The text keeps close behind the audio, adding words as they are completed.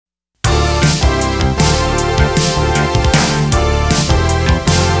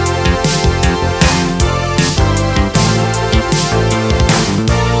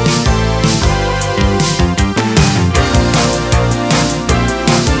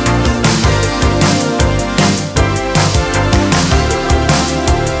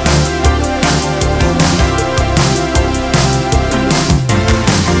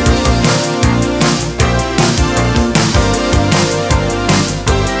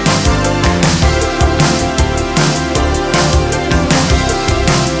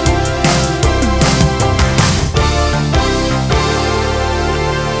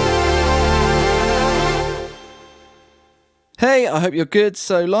it, I hope you're good.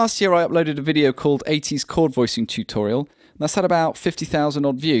 So last year I uploaded a video called 80s Chord Voicing Tutorial. And that's had about 50,000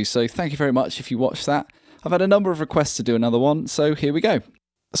 odd views, so thank you very much if you watched that. I've had a number of requests to do another one, so here we go.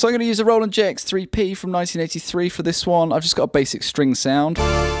 So I'm going to use a Roland JX3P from 1983 for this one. I've just got a basic string sound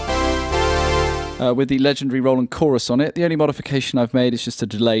with the legendary Roland chorus on it. The only modification I've made is just a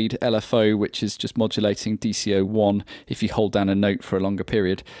delayed LFO, which is just modulating DCO1 if you hold down a note for a longer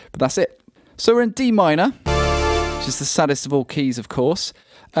period. But that's it. So we're in D minor, which is the saddest of all keys, of course.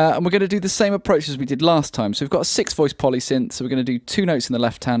 And we're going to do the same approach as we did last time. So we've got a 6-voice polysynth, so we're going to do 2 notes in the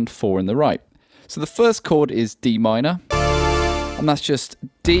left hand, 4 in the right. So the first chord is D minor, and that's just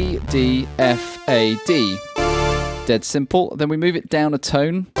D, D, F, A, D. Dead simple. Then we move it down a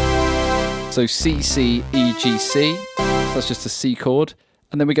tone. So C, C, E, G, C. So that's just a C chord.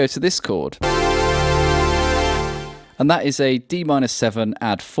 And then we go to this chord. And that is a D minor 7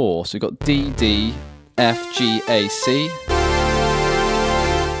 add 4. So we've got D, D, F, G, A, C.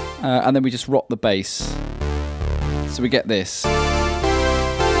 And then we just rock the bass. So we get this.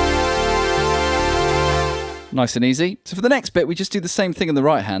 Nice and easy. So for the next bit, we just do the same thing in the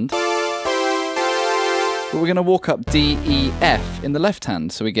right hand. But we're going to walk up D, E, F in the left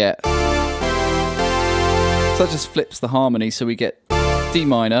hand. So we get... So that just flips the harmony. So we get D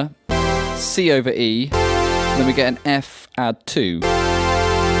minor, C over E, and then we get an F add 2.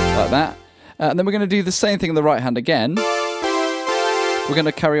 Like that. And then we're going to do the same thing in the right hand again. We're going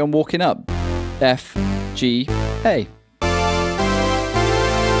to carry on walking up. F, G, A.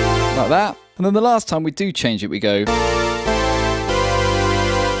 Like that. And then the last time we do change it, we go. So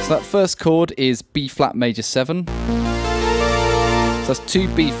that first chord is B flat major 7. So that's 2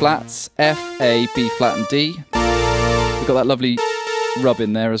 B flats, F, A, B flat and D. We've got that lovely rub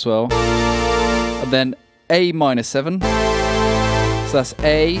in there as well. And then A minor 7. So that's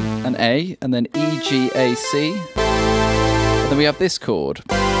A, and then E, G, A, C. And then we have this chord.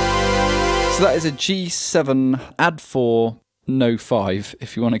 So that is a G7 add 4, no 5,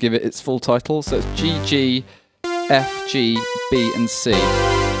 if you want to give it its full title. So it's G, G, F, G, B and C.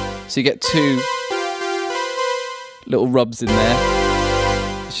 So you get 2 little rubs in there.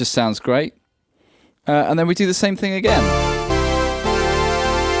 It just sounds great. And then we do the same thing again.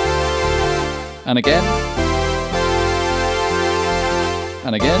 And again.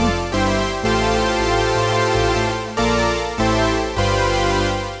 And again.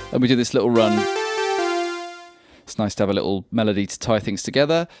 And we do this little run. It's nice to have a little melody to tie things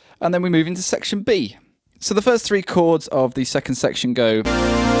together. And then we move into section B. So the first 3 chords of the second section go...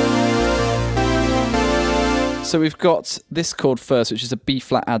 So we've got this chord first, which is a B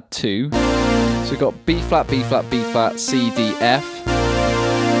flat add 2. So we've got B flat, B flat, B flat, C, D, F.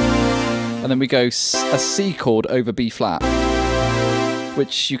 And then we go a C chord over B flat,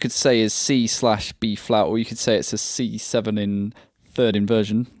 which you could say is C / B flat, or you could say it's a C7 in 3rd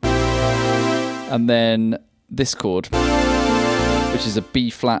inversion. And then this chord, which is a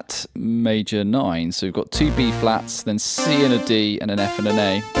B flat major 9. So we've got 2 B flats, then C and a D, and an F and an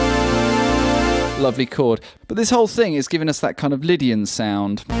A. Lovely chord. But this whole thing is giving us that kind of Lydian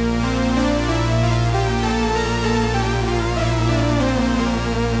sound.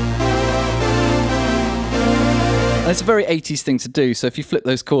 And it's a very 80s thing to do, so if you flip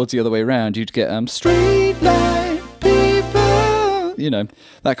those chords the other way around, you'd get street light people, you know,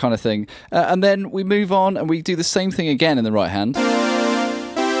 that kind of thing. And then we move on and we do the same thing again in the right hand,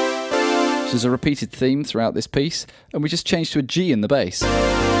 which is a repeated theme throughout this piece, and we just change to a G in the bass.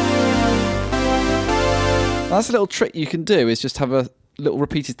 Now, that's a little trick you can do, is just have a little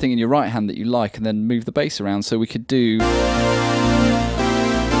repeated thing in your right hand that you like and then move the bass around. So we could do... And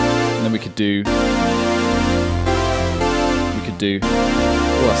then we could do...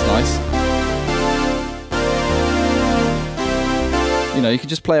 Oh, that's nice. You know, you can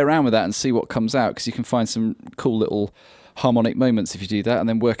just play around with that and see what comes out, because you can find some cool little harmonic moments if you do that, and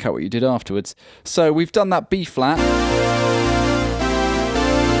then work out what you did afterwards. So we've done that B flat,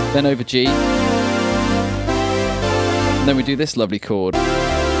 then over G, and then we do this lovely chord, which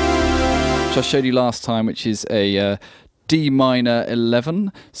I showed you last time, which is a D minor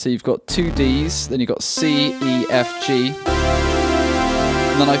 11. So you've got 2 Ds, then you've got C, E, F, G,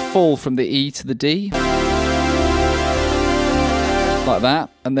 and then I fall from the E to the D, like that,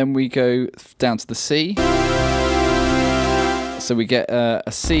 and then we go down to the C. So we get a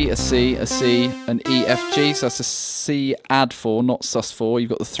C, a C, a C, an E, F, G. So that's a C add 4, not sus4. You've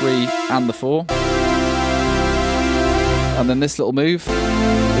got the 3 and the 4. And then this little move,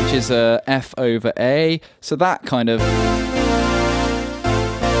 which is a F over A. So that kind of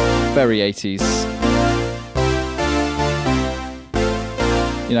very 80s.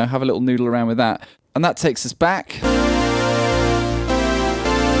 You know, have a little noodle around with that. And that takes us back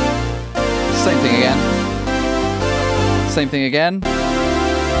thing again. Same thing again.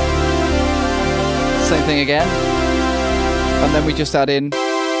 Same thing again. And then we just add in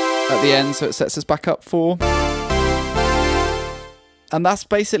at the end, so it sets us back up for. And that's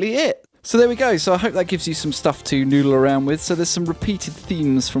basically it. So there we go. So I hope that gives you some stuff to noodle around with. So there's some repeated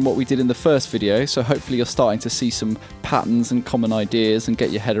themes from what we did in the first video. So hopefully you're starting to see some patterns and common ideas and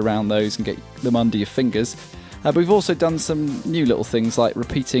get your head around those and get them under your fingers. But we've also done some new little things like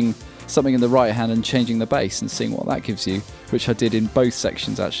repeating something in the right hand and changing the bass and seeing what that gives you, which I did in both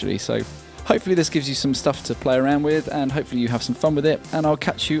sections actually. So hopefully this gives you some stuff to play around with, and hopefully you have some fun with it, and I'll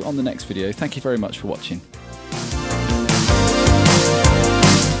catch you on the next video. Thank you very much for watching.